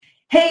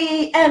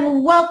Hey,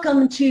 and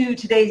welcome to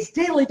today's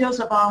Daily Dose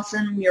of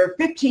Awesome, your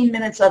 15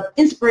 minutes of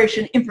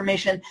inspiration,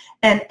 information,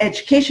 and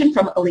education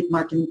from Elite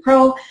Marketing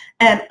Pro.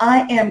 And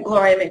I am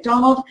Gloria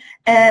McDonald.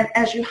 And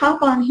as you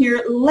hop on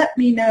here, let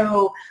me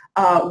know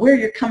where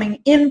you're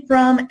coming in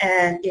from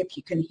and if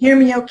you can hear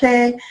me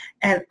okay.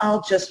 And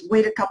I'll just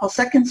wait a couple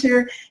seconds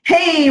here.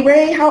 Hey,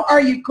 Ray, how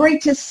are you?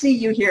 Great to see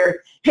you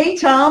here. Hey,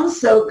 Tom,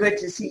 so good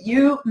to see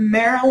you.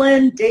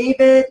 Marilyn,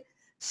 David,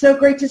 so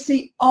great to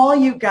see all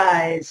you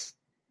guys.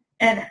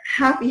 And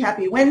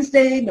happy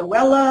Wednesday,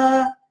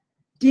 Noella,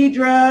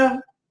 Deidre,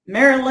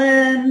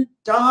 Marilyn,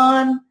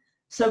 Dawn.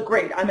 So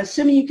great. I'm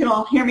assuming you can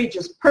all hear me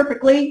just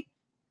perfectly.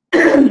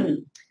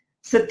 Sadaf,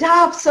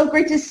 so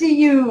great to see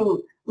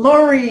you.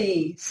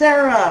 Lori,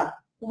 Sarah,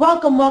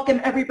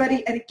 welcome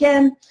everybody. And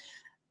again,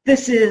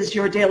 this is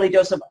your Daily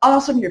Dose of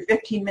Awesome, your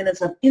 15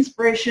 minutes of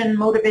inspiration,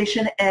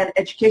 motivation, and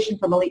education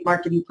from Elite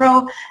Marketing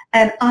Pro.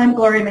 And I'm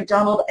Gloria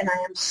McDonald, and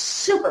I am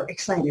super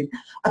excited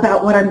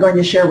about what I'm going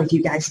to share with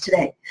you guys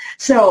today.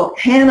 So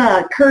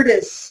Hannah,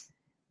 Curtis,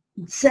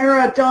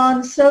 Sarah,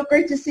 Dawn, so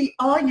great to see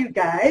all you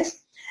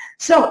guys.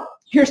 So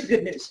here's the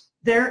good news.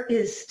 There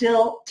is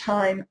still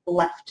time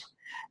left.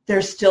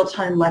 There's still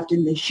time left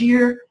in this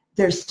year.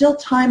 There's still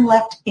time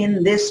left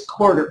in this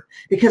quarter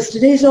because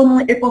today's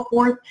only April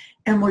 4th,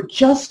 and we're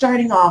just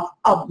starting off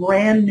a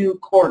brand new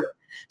quarter.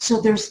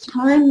 So there's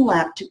time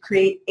left to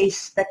create a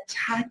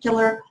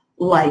spectacular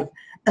life,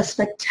 a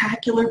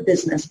spectacular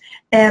business.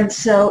 And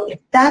so if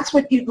that's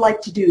what you'd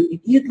like to do,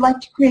 if you'd like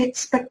to create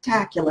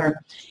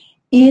spectacular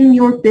in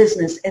your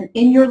business and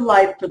in your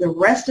life for the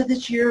rest of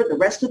this year, the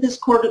rest of this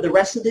quarter, the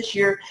rest of this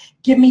year,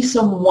 give me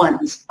some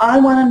ones. I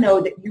want to know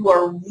that you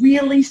are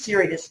really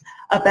serious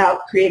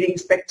about creating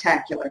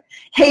spectacular.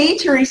 Hey,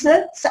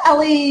 Teresa,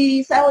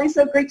 Sally,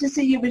 so great to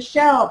see you.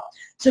 Michelle.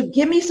 So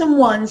give me some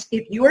ones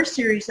if you are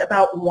serious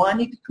about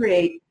wanting to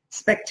create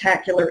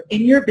spectacular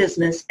in your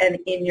business and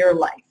in your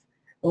life.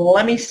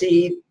 Let me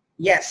see.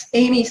 Yes,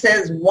 Amy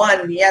says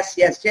one. Yes.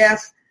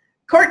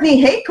 Courtney,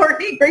 hey,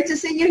 Courtney, great to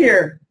see you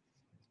here.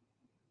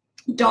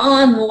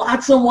 Dawn,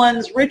 lots of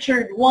ones.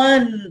 Richard,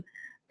 one.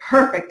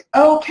 Perfect.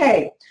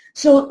 Okay,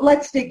 so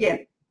let's dig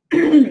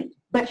in.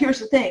 But here's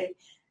the thing.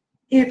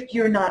 If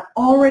you're not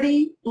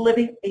already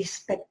living a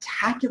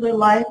spectacular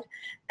life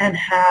and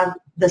have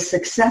the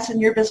success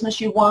in your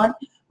business you want,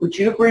 would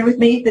you agree with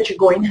me that you're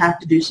going to have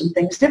to do some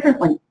things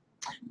differently?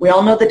 We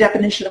all know the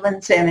definition of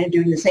insanity,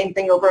 doing the same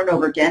thing over and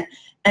over again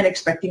and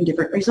expecting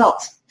different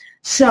results.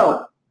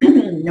 So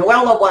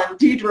Noella one,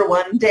 Deidre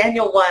one,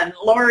 Daniel one,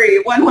 Lori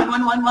one,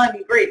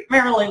 great,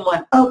 Marilyn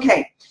one.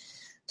 Okay,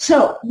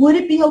 so would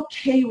it be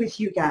okay with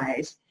you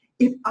guys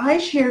if I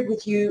shared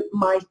with you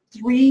my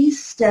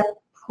 3-step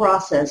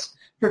process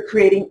for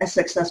creating a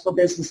successful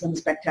business and a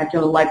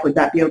spectacular life? Would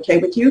that be okay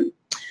with you?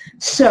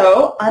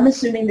 So I'm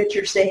assuming that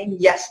you're saying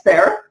yes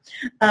there,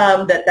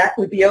 that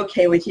would be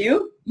okay with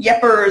you.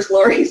 Yepers,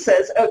 Lori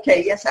says,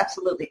 okay, yes,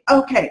 absolutely.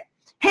 Okay.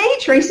 Hey,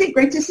 Tracy,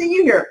 great to see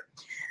you here.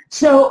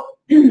 So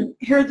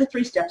here are the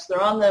 3 steps.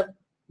 They're on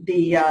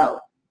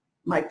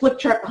my flip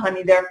chart behind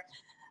me there.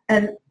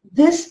 And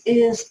this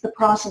is the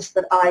process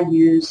that I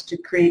use to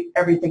create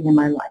everything in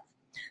my life.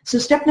 So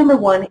step number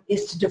 1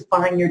 is to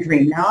define your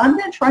dream. Now, I'm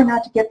going to try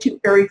not to get too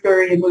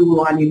airy-fairy and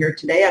woo-woo on you here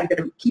today. I'm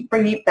going to keep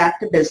bringing it back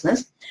to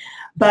business.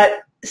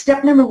 But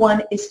step number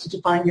 1 is to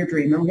define your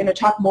dream. And we're going to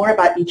talk more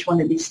about each one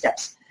of these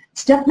steps.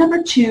 Step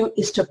number 2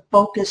 is to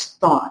focus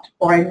thought,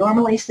 or I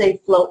normally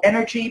say flow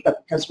energy,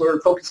 but because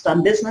we're focused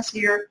on business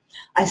here,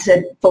 I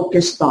said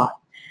focus thought.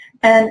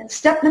 And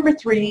step number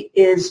 3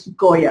 is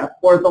Goya,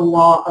 or the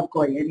law of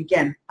Goya. And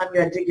again, I'm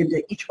going to dig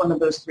into each one of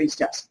those 3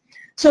 steps.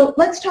 So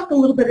let's talk a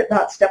little bit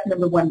about step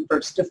number 1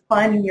 first,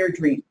 defining your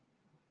dream.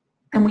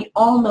 And we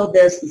all know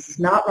this is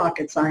not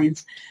rocket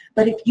science,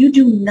 but if you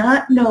do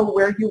not know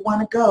where you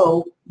want to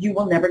go, you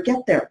will never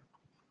get there.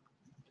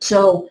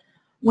 So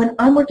when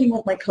I'm working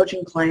with my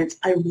coaching clients,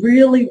 I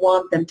really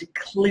want them to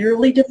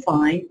clearly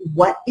define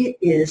what it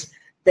is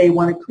they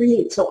want to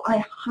create. So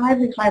I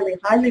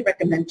highly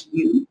recommend to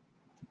you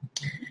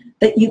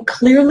that you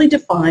clearly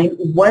define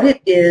what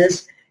it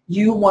is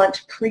you want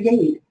to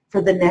create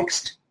for the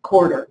next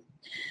quarter.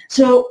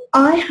 So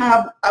I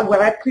have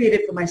what I've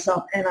created for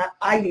myself, and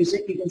I use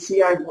it. You can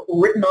see I've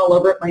written all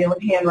over it, my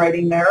own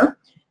handwriting there.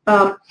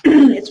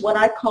 It's what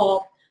I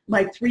call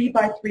my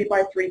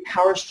 3x3x3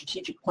 Power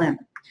Strategic Plan.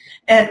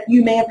 And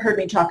you may have heard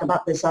me talk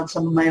about this on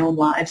some of my own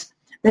lives,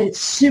 but it's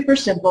super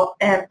simple,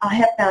 and I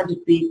have found it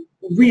to be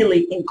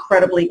really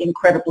incredibly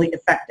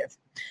effective.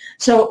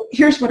 So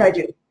here's what I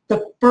do.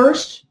 The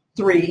first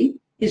 3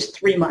 is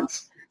 3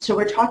 months. So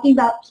we're talking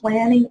about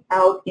planning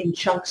out in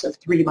chunks of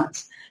 3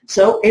 months.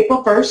 So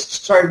April 1st,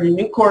 starting a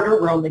new quarter.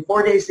 We're only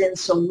 4 days in,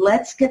 so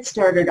let's get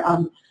started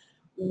on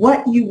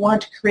what you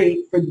want to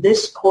create for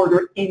this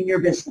quarter in your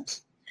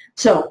business.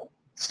 So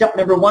step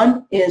number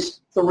 1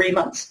 is 3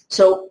 months.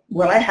 So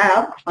what I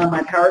have on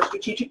my Power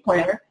Strategic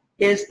Planner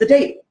is the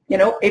date,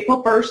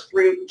 April 1st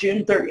through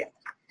June 30th.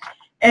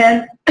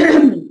 And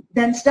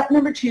then step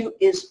number 2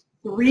 is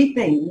 3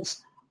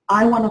 things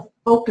I want to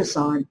focus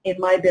on in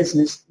my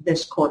business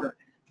this quarter.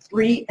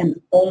 3 and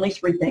only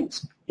 3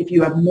 things. If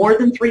you have more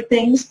than 3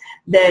 things,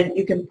 then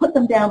you can put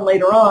them down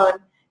later on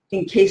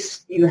in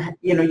case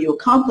you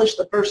accomplish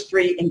the first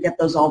 3 and get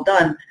those all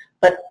done,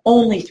 but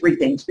only 3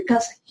 things.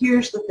 Because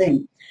here's the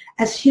thing.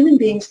 As human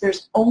beings,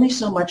 there's only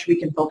so much we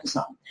can focus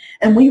on.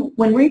 And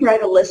when we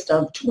write a list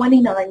of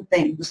 29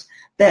 things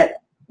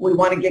that we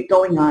want to get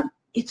going on,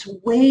 it's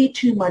way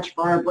too much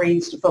for our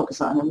brains to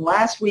focus on. And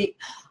last week,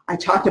 I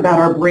talked about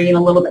our brain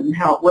a little bit and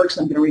how it works.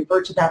 I'm going to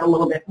refer to that a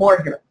little bit more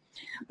here.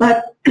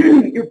 But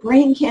your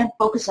brain can't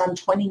focus on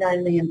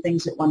 29 million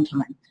things at one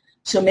time.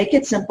 So make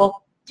it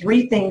simple,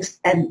 3 things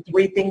and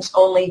 3 things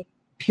only,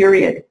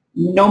 period.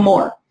 No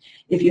more.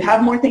 If you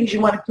have more things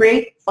you want to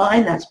create,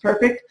 fine, that's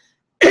perfect.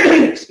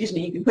 Excuse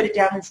me, you can put it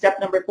down in step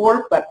number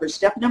 4, but for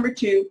step number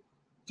 2,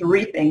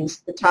 3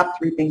 things, the top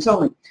 3 things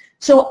only.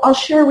 So I'll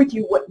share with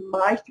you what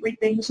my 3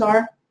 things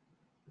are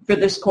for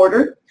this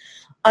quarter.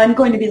 I'm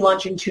going to be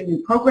launching 2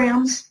 new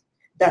programs.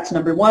 That's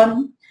number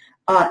 1.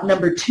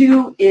 Number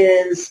 2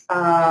 is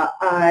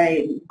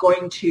I'm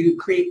going to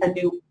create a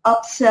new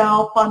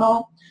upsell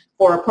funnel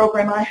for a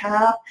program I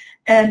have.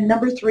 And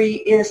number 3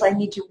 is I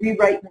need to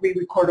rewrite and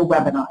re-record a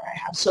webinar I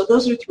have. So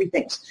those are 3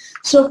 things.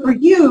 So for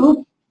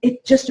you,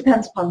 it just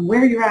depends upon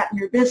where you're at in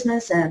your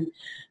business and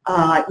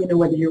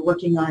whether you're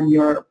working on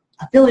your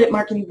affiliate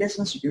marketing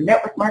business or your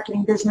network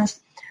marketing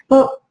business.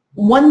 But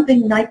one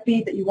thing might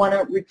be that you want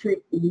to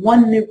recruit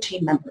 1 new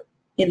team member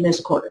in this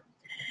quarter.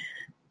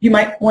 You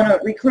might want to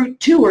recruit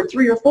 2 or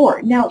 3 or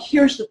 4. Now,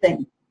 here's the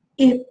thing.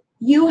 If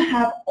you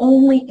have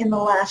only in the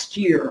last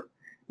year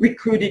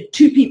recruited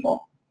 2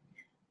 people,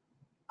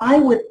 I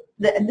would,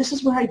 and this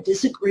is where I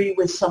disagree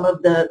with some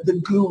of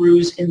the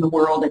gurus in the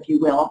world, if you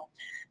will,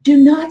 do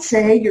not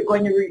say you're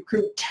going to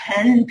recruit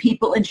 10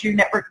 people into your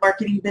network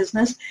marketing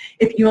business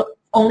if you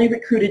only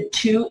recruited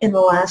 2 in the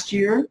last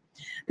year,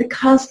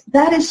 because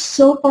that is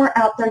so far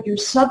out there, your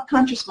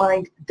subconscious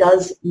mind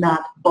does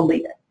not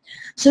believe it.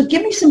 So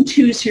give me some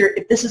 2s here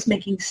if this is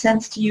making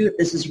sense to you, if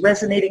this is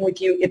resonating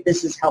with you, if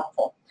this is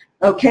helpful.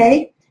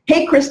 Okay?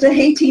 Hey, Krista.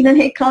 Hey, Tina.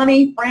 Hey,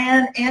 Connie,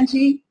 Fran,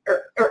 Angie,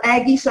 or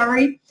Aggie,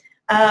 sorry.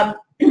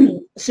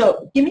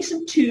 So give me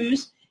some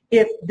 2s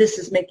if this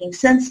is making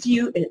sense to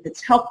you, if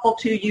it's helpful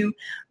to you,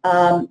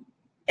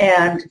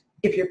 and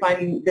if you're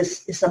finding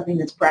this is something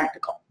that's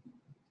practical.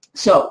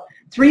 So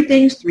 3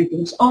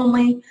 things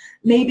only.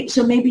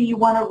 Maybe you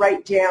want to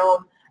write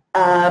down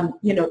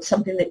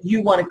something that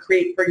you want to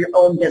create for your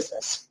own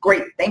business.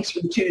 Great. Thanks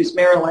for the 2s,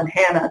 Marilyn,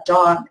 Hannah,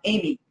 Dawn,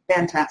 Amy.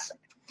 Fantastic.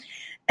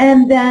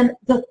 And then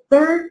the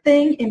 3rd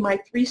thing in my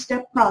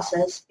 3-step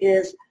process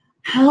is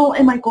how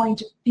am I going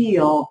to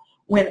feel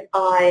when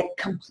I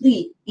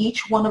complete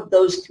each one of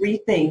those 3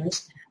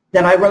 things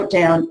that I wrote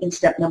down in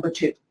step number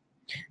 2.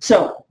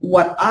 So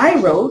what I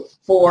wrote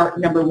for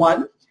number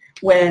 1,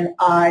 when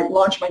I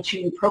launch my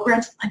 2 new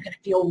programs, I'm going to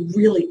feel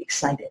really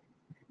excited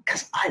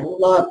because I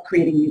love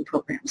creating new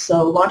programs.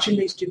 So launching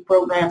these 2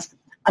 programs,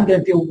 I'm going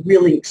to feel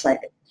really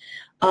excited.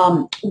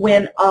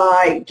 When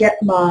I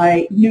get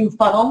my new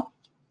funnel,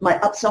 my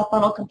upsell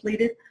funnel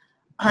completed,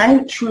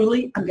 I'm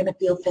going to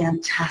feel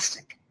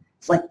fantastic.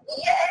 It's like,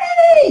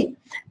 yay!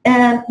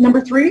 And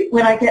number 3,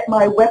 when I get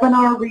my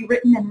webinar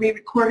rewritten and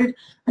re-recorded,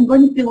 I'm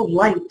going to feel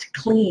light,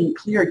 clean,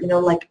 clear,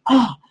 like,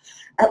 oh,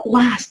 at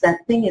last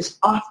that thing is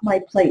off my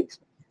plate.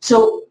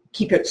 So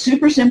keep it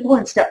super simple.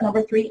 And step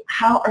number 3,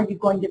 how are you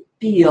going to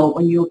feel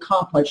when you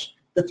accomplish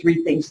the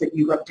 3 things that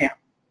you wrote down?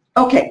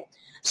 Okay,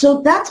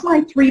 so that's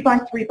my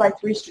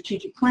 3x3x3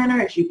 strategic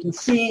planner. As you can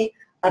see,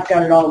 I've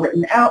got it all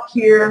written out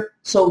here.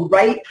 So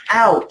write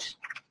out.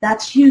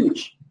 That's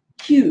huge,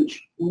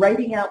 huge,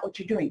 writing out what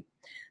you're doing.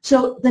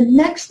 So the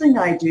next thing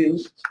I do,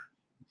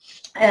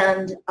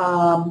 and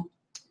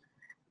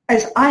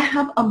is I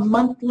have a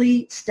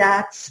monthly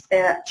stats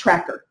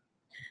tracker,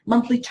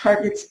 monthly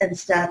targets and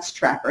stats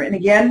tracker. And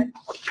again,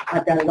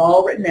 I've got it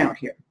all written out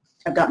here.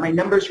 I've got my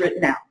numbers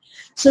written out.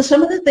 So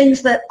some of the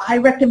things that I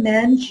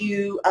recommend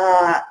you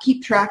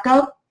keep track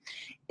of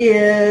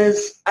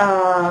is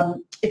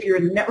if you're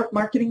in the network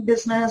marketing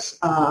business,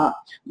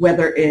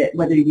 whether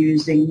you're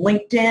using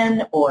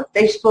LinkedIn or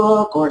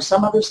Facebook or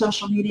some other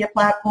social media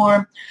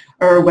platform,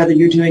 or whether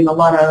you're doing a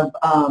lot of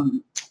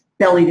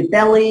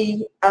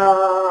belly-to-belly,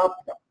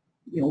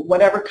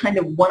 whatever kind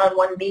of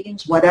one-on-one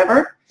meetings,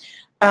 whatever.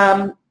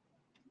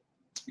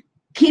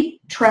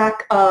 Keep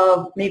track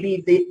of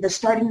maybe the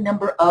starting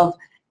number of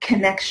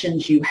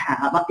connections you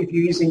have if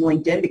you're using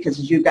LinkedIn, because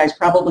as you guys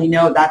probably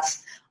know,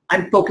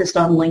 I'm focused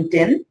on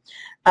LinkedIn.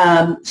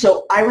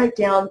 So I write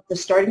down the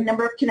starting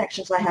number of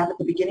connections I have at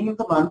the beginning of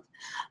the month,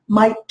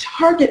 my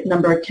target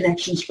number of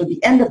connections for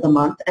the end of the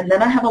month, and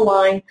then I have a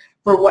line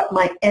for what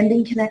my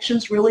ending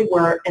connections really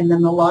were, and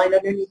then the line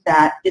underneath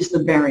that is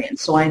the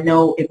variance. So I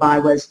know if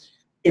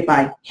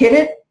I hit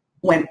it,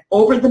 went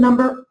over the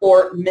number,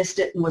 or missed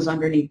it and was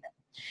underneath it.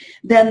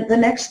 Then the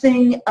next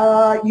thing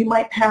you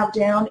might have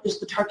down is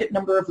the target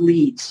number of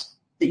leads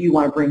that you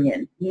want to bring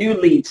in, new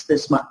leads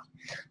this month.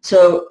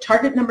 So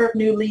target number of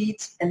new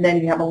leads, and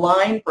then you have a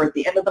line for at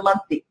the end of the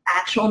month, the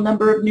actual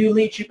number of new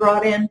leads you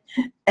brought in,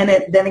 and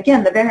then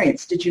again, the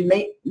variance. Did you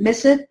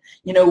miss it?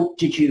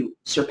 Did you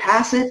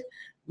surpass it?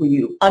 Were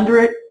you under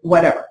it?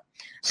 Whatever.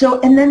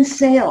 So, and then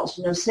sales,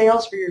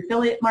 sales for your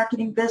affiliate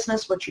marketing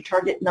business. What's your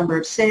target number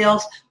of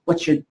sales?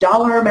 What's your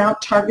dollar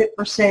amount target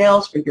for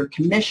sales, for your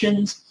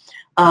commissions?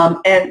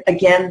 And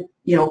again,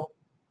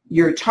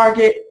 your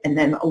target, and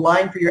then a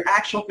line for your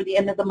actual for the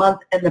end of the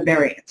month, and the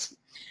variance.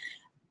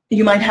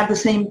 You might have the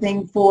same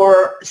thing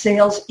for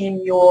sales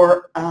in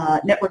your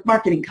network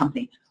marketing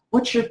company.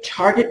 What's your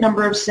target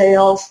number of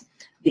sales,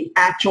 the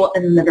actual,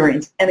 and then the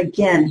variance? And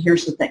again,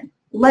 here's the thing.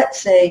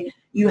 Let's say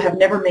you have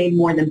never made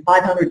more than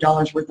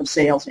 $500 worth of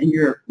sales in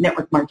your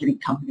network marketing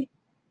company.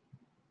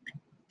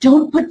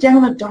 Don't put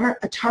down a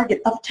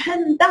target of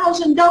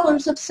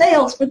 $10,000 of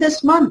sales for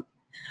this month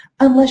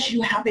unless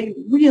you have a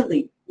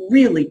really,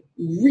 really,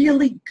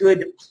 really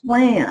good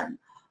plan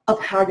of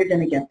how you're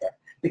going to get there.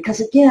 Because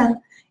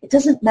again, it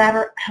doesn't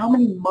matter how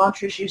many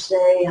mantras you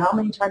say, how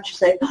many times you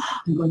say,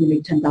 I'm going to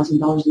make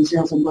 $10,000 in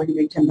sales, I'm going to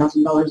make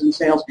 $10,000 in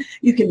sales.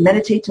 You can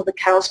meditate till the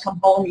cows come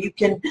home. You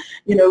can,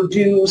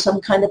 do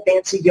some kind of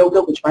fancy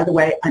yoga, which, by the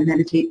way, I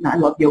meditate and I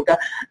love yoga.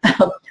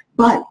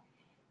 But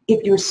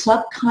if your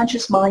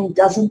subconscious mind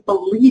doesn't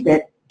believe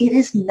it, it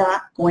is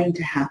not going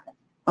to happen.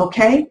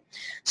 Okay?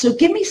 So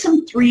give me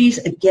some threes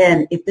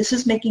again if this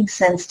is making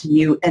sense to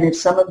you and if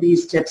some of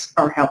these tips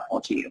are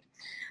helpful to you.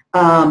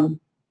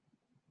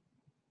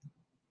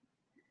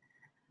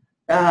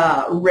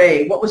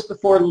 Ray, what was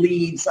before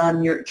leads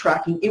on your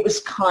tracking? It was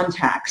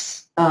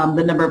contacts,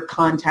 the number of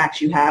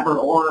contacts you have,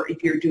 or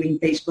if you're doing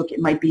Facebook, it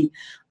might be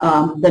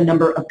the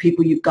number of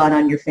people you've got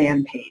on your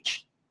fan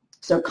page.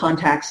 So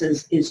contacts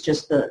is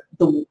just the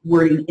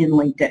wording in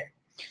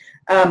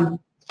LinkedIn.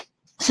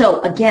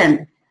 So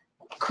again,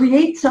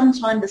 create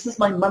sometime, this is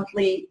my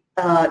monthly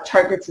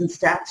targets and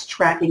stats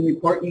tracking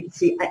report. You can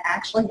see I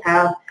actually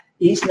have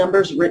these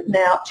numbers written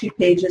out, 2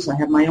 pages. I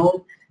have my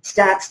own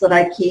stats that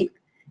I keep.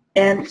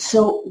 And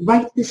so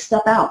write this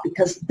stuff out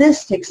because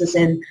this takes us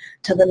in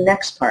to the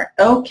next part.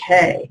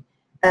 Okay.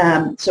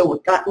 So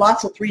we've got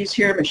lots of threes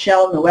here.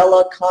 Michelle,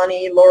 Noella,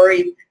 Connie,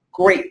 Lori.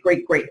 Great,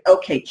 great, great.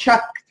 Okay.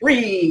 Chuck,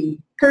 3.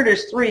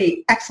 Curtis,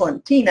 3.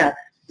 Excellent. Tina.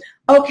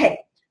 Okay.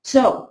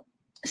 So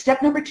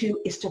step number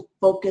 2 is to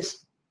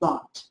focus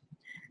thought.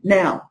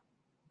 Now,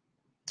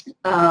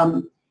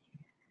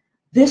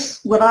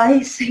 what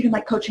I say to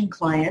my coaching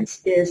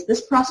clients is this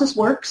process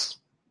works,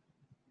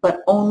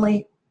 but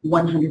only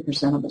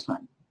 100% of the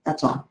time.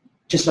 That's all.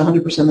 Just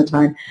 100% of the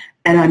time.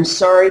 And I'm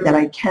sorry that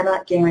I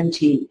cannot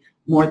guarantee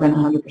more than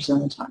 100%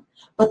 of the time.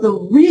 But the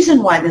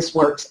reason why this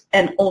works,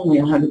 and only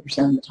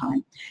 100% of the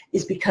time,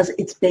 is because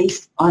it's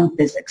based on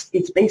physics.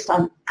 It's based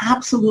on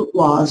absolute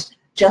laws,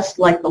 just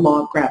like the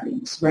law of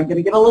gravity. So I'm going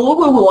to get a little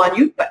woo-woo on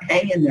you, but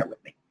hang in there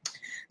with me.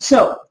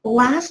 So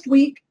last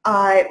week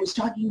I was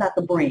talking about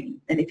the brain.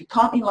 And if you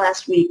caught me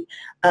last week,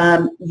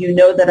 you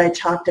know that I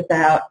talked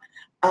about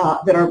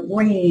that our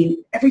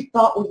brain, every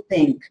thought we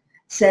think,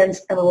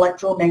 sends an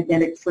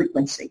electromagnetic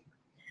frequency.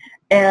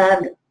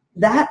 And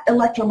that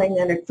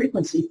electromagnetic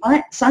frequency,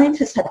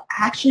 scientists have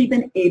actually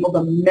been able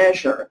to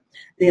measure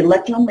the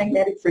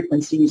electromagnetic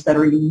frequencies that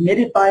are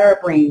emitted by our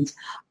brains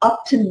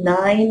up to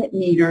 9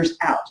 meters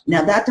out.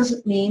 Now, that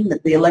doesn't mean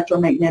that the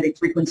electromagnetic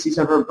frequencies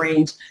of our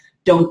brains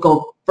don't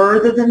go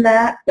further than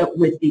that, but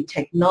with the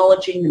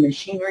technology and the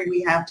machinery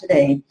we have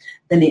today,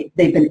 then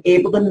they've been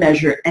able to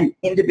measure an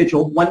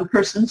individual, one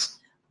person's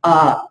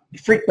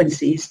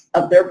frequencies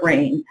of their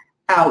brain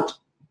out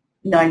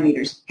 9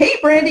 meters. Hey,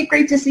 Brandy,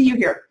 great to see you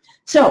here.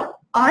 So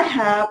I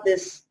have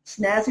this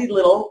snazzy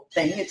little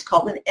thing. It's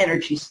called an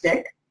energy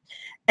stick.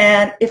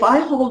 And if I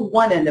hold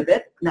one end of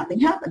it, nothing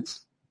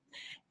happens.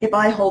 If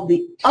I hold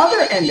the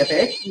other end of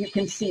it, you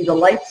can see the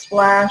light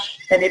splash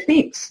and it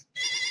beeps.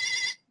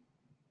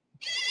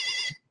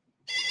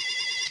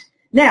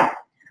 Now,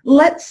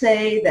 let's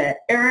say that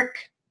Eric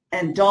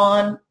and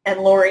Dawn and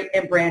Lori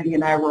and Brandy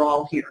and I were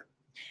all here.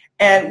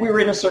 And we were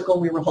in a circle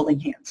and we were holding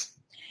hands.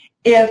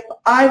 If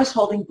I was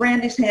holding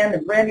Brandy's hand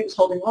and Brandy was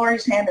holding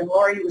Lori's hand and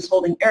Lori was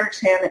holding Eric's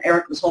hand and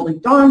Eric was holding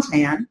Dawn's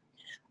hand,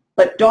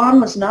 but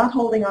Dawn was not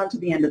holding on to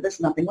the end of this,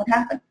 nothing would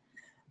happen.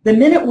 The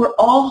minute we're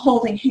all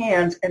holding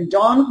hands and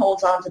Dawn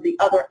holds on to the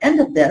other end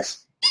of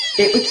this,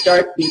 it would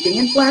start beeping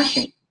and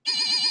flashing.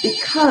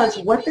 Because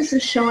what this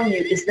is showing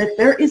you is that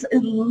there is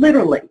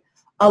literally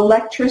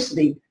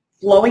electricity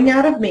flowing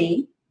out of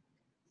me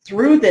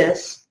through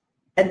this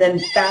and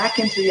then back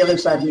into the other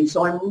side of me.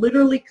 So I'm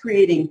literally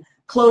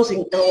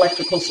closing an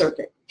electrical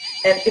circuit.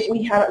 And if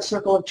we had a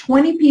circle of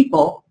 20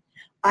 people,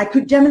 I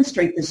could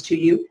demonstrate this to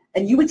you,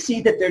 and you would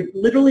see that there'd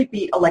literally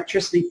be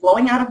electricity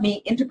flowing out of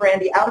me into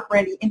Brandy, out of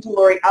Brandy, into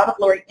Lori, out of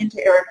Lori,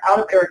 into Eric, out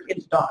of Eric,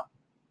 into Dawn,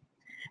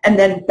 and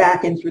then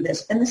back in through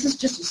this. And this is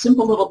just a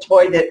simple little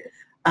toy that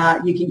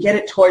you can get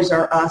at Toys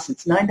R Us.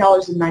 It's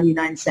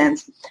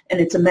 $9.99, and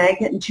it's a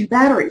magnet and 2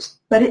 batteries.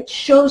 But it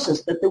shows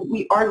us that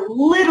we are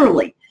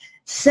literally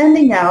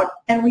sending out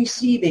and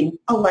receiving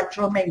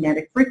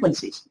electromagnetic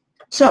frequencies.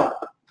 So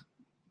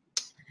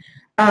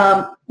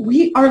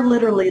We are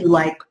literally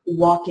like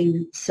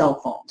walking cell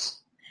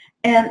phones.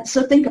 And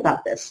so think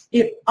about this.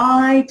 If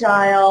I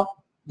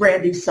dial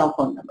Brandy's cell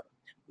phone number,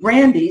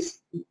 Brandy's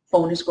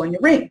phone is going to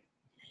ring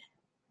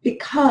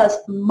because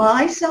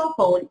my cell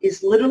phone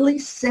is literally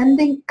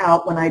sending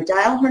out, when I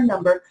dial her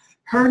number,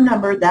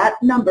 that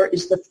number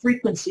is the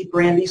frequency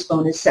Brandy's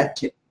phone is set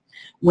to.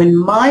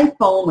 When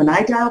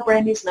I dial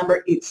Brandy's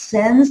number, it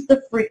sends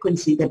the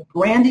frequency that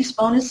Brandy's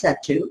phone is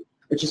set to,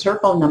 which is her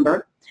phone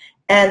number,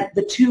 and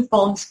the two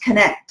phones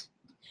connect.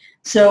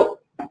 So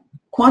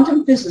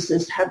quantum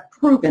physicists have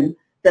proven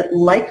that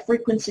like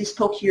frequencies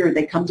cohere,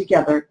 they come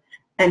together,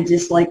 and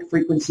dislike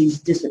frequencies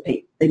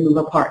dissipate, they move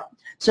apart.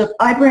 So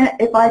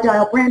if I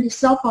dial Brandy's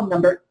cell phone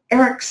number,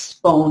 Eric's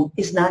phone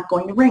is not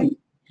going to ring.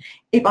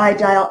 If I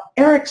dial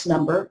Eric's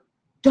number,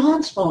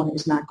 Dawn's phone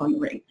is not going to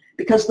ring,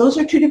 because those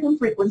are two different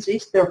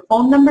frequencies. Their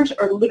phone numbers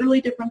are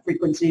literally different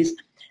frequencies,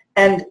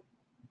 and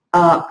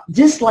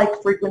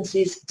dislike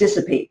frequencies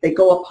dissipate. They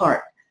go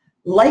apart.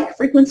 Like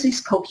frequencies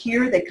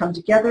cohere, they come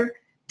together.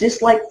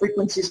 Dislike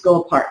frequencies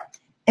go apart.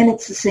 And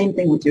it's the same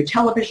thing with your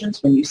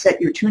televisions. When you set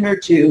your tuner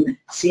to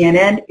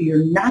CNN,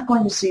 you're not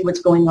going to see what's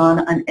going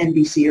on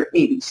NBC or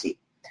ABC.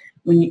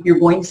 You're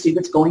going to see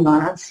what's going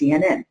on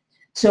CNN.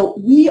 So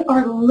we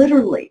are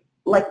literally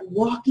like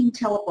walking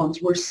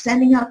telephones. We're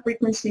sending out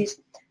frequencies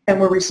and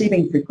we're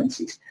receiving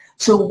frequencies.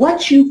 So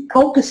what you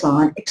focus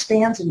on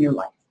expands in your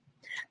life,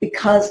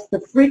 because the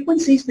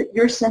frequencies that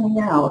you're sending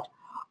out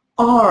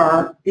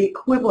are the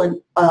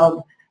equivalent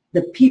of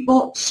the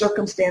people,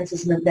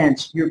 circumstances, and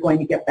events you're going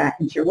to get back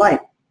into your life.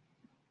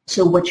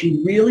 So what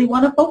you really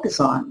want to focus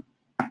on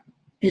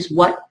is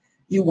what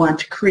you want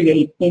to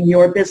create in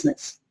your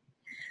business.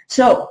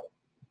 So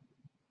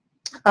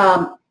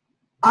I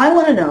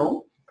want to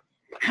know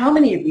how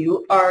many of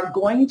you are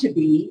going to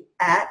be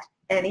at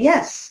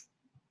NES,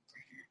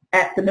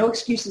 at the No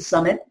Excuses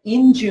Summit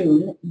in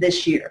June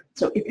this year.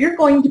 So if you're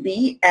going to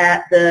be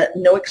at the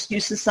No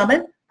Excuses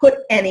Summit, put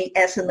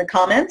NES in the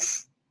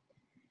comments.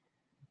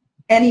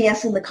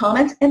 NES in the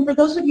comments. And for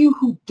those of you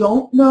who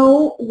don't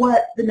know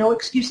what the No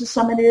Excuses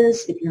Summit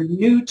is, if you're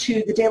new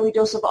to the Daily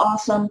Dose of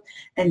Awesome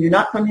and you're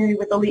not familiar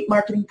with Elite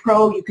Marketing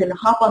Pro, you can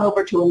hop on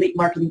over to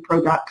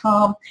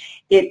elitemarketingpro.com.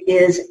 It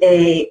is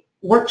a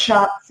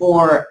workshop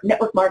for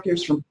network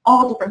marketers from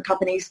all different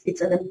companies.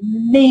 It's an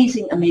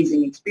amazing,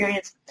 amazing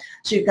experience.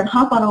 So you can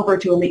hop on over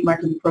to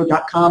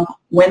elitemarketingpro.com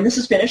when this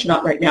is finished,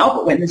 not right now,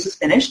 but when this is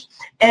finished,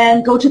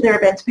 and go to their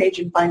events page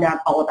and find out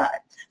all about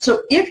it.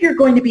 So if you're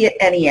going to be at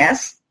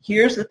NES,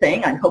 here's the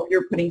thing. I hope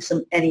you're putting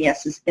some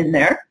NESs in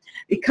there,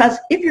 because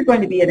if you're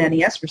going to be at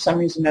NES, for some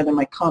reason or other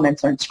my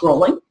comments aren't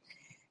scrolling.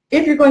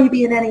 If you're going to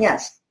be at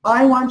NES,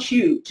 I want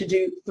you to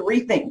do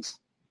three things.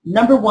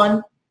 Number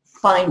one,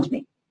 find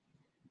me.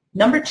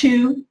 Number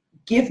two,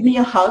 give me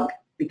a hug,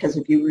 because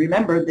if you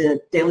remember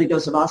the Daily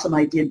Dose of Awesome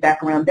I did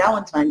back around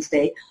Valentine's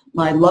Day,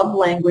 my love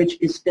language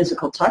is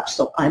physical touch,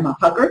 so I'm a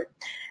hugger.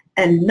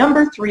 And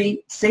number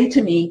three, say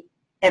to me,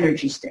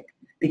 energy stick,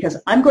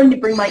 because I'm going to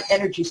bring my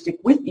energy stick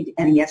with me to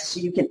NES so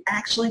you can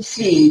actually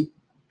see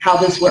how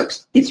this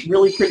works. It's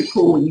really pretty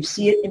cool when you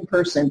see it in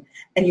person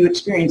and you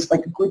experience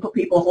like a group of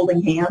people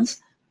holding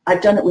hands.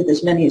 I've done it with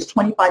as many as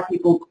 25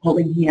 people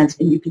holding hands,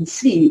 and you can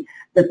see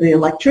that the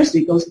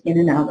electricity goes in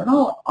and out on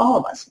all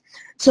of us.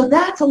 So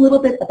that's a little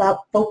bit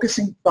about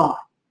focusing thought.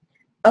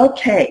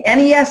 Okay,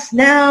 NES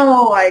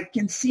now. I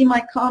can see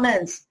my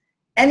comments.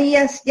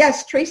 NES,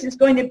 yes, Tracy's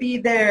going to be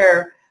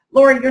there.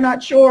 Lori, you're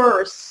not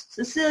sure.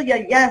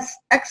 Cecilia, yes,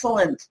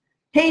 excellent.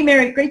 Hey,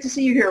 Mary, great to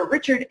see you here.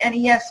 Richard,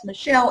 NES.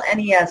 Michelle,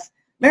 NES.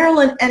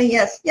 Marilyn,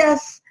 NES,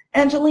 yes.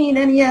 Angeline,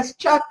 NES.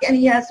 Chuck,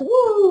 NES.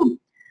 Woo!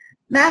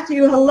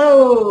 Matthew,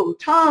 hello.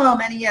 Tom,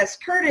 NES.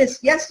 Curtis,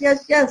 yes,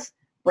 yes, yes.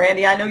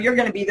 Brandy, I know you're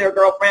going to be there,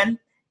 girlfriend.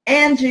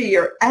 Angie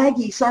or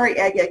Aggie. Sorry,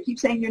 Aggie, I keep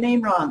saying your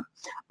name wrong.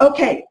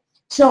 Okay,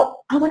 so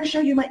I want to show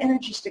you my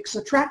energy stick.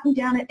 So track me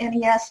down at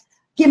NES,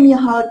 give me a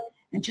hug,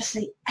 and just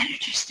say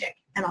energy stick,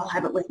 and I'll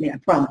have it with me, I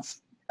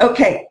promise.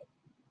 Okay,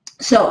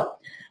 so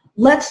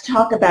let's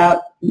talk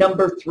about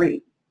number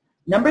three.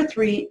 Number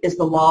three is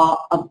the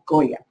law of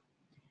Goya.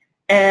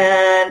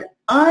 And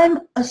I'm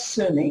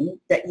assuming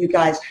that you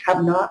guys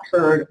have not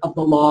heard of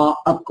the law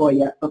of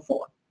Goya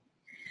before.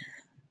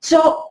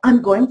 So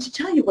I'm going to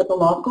tell you what the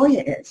law of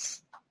Goya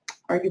is.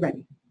 Are you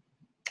ready?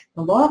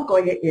 The law of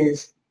Goya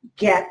is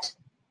get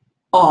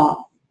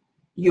off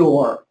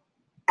your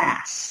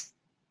ass.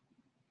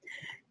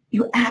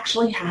 You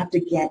actually have to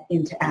get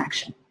into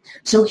action.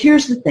 So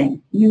here's the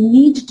thing. You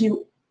need to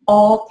do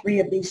all three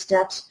of these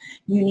steps.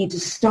 You need to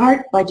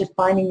start by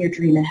defining your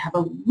dream and have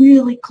a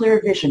really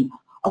clear vision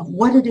of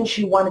what it is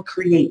you want to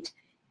create.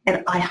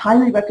 And I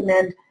highly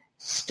recommend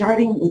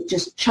starting with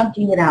just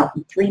chunking it out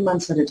in 3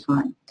 months at a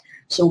time.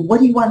 So what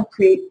do you want to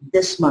create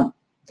this month?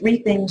 3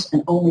 things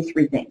and only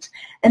 3 things.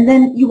 And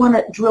then you want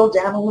to drill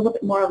down a little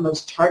bit more on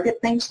those target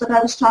things that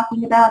I was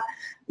talking about,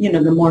 you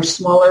know, the more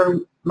smaller,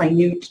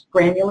 minute,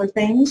 granular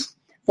things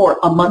for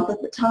a month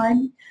at a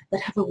time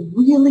that have a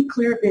really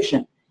clear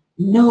vision.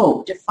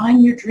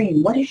 Define your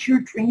dream. What is your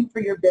dream for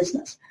your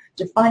business?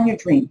 Define your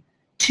dream.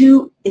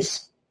 2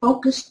 is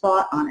focused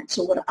thought on it.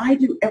 So what I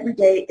do every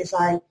day is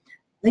I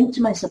think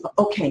to myself,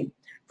 okay,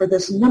 for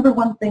this number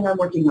 1 thing I'm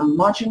working on,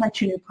 launching my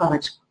 2 new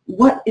products,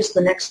 what is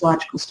the next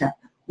logical step?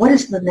 What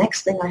is the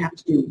next thing I have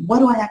to do? What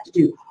do I have to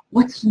do?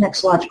 What's the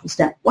next logical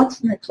step? What's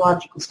the next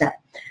logical step?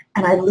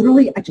 And I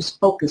just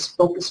focus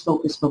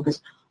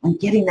on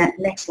getting that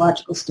next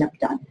logical step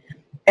done.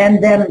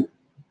 And then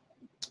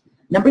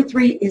number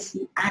 3 is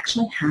you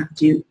actually have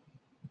to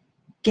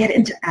get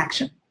into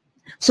action.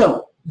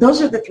 So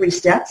those are the 3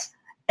 steps.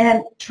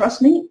 And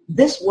trust me,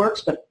 this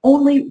works, but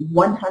only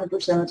 100%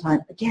 of the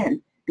time,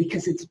 again,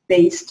 because it's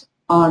based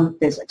on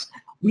physics.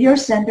 We are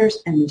senders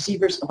and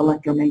receivers of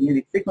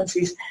electromagnetic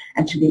frequencies,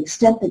 and to the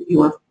extent that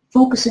you are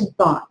focusing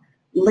thought,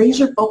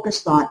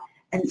 laser-focused thought,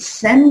 and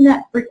sending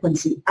that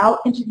frequency out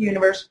into the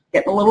universe,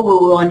 getting a little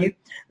woo-woo on you,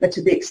 but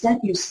to the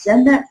extent you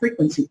send that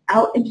frequency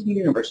out into the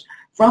universe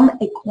from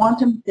a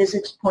quantum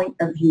physics point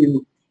of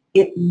view,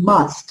 it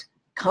must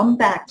come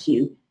back to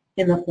you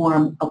in the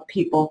form of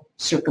people,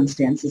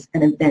 circumstances,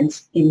 and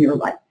events in your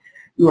life.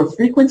 Your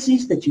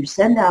frequencies that you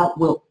send out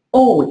will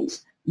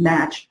always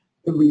match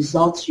the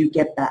results you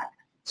get back.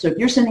 So if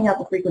you're sending out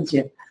the frequency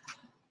of,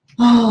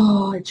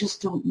 oh, I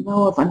just don't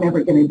know if I'm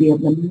ever going to be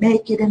able to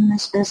make it in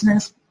this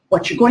business,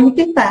 what you're going to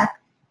get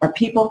back are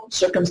people,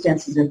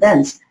 circumstances, and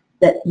events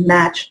that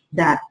match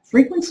that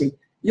frequency.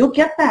 You'll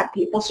get back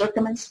people,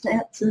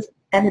 circumstances,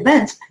 and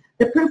events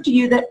that prove to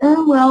you that,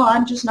 oh, well,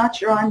 I'm just not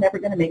sure I'm never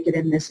going to make it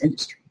in this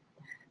industry.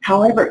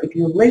 However, if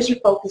you're laser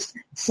focused,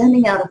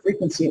 sending out a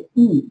frequency of,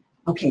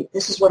 okay,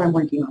 this is what I'm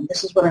working on,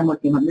 this is what I'm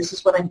working on, this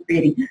is what I'm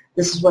creating,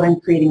 this is what I'm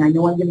creating, I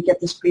know I'm going to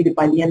get this created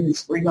by the end of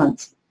these 3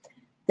 months,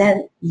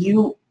 then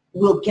you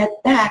will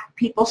get back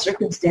people,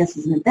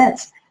 circumstances, and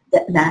events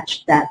that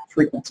match that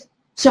frequency.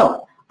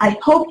 So I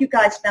hope you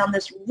guys found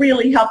this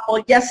really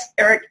helpful. Yes,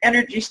 Eric,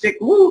 energy stick,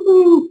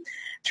 woohoo.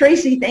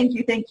 Tracy, thank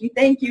you, thank you,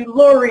 thank you.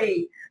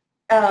 Lori,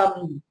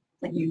 you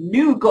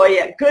knew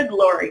Goya, good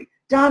Lori.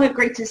 Donna,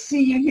 great to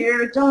see you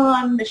here.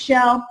 Dawn,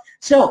 Michelle.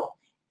 So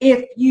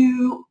if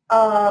you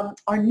are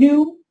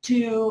new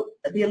to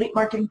the Elite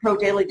Marketing Pro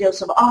Daily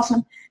Dose of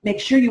Awesome, make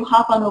sure you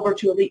hop on over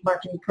to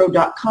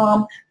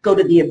EliteMarketingPro.com, go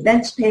to the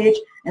events page,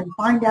 and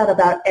find out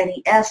about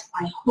NES.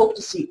 I hope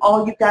to see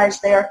all you guys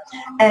there.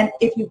 And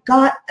if you've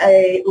got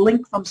a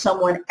link from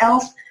someone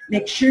else,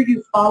 make sure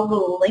you follow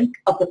the link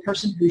of the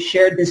person who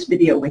shared this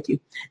video with you.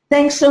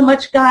 Thanks so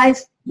much,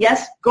 guys.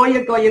 Yes,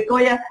 Goya, Goya,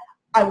 Goya.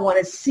 I want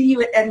to see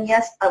you at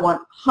NES. I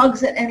want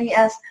hugs at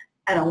NES.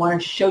 And I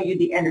want to show you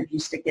the energy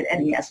stick at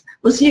NES.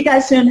 We'll see you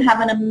guys soon. Have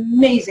an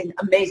amazing,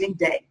 amazing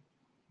day.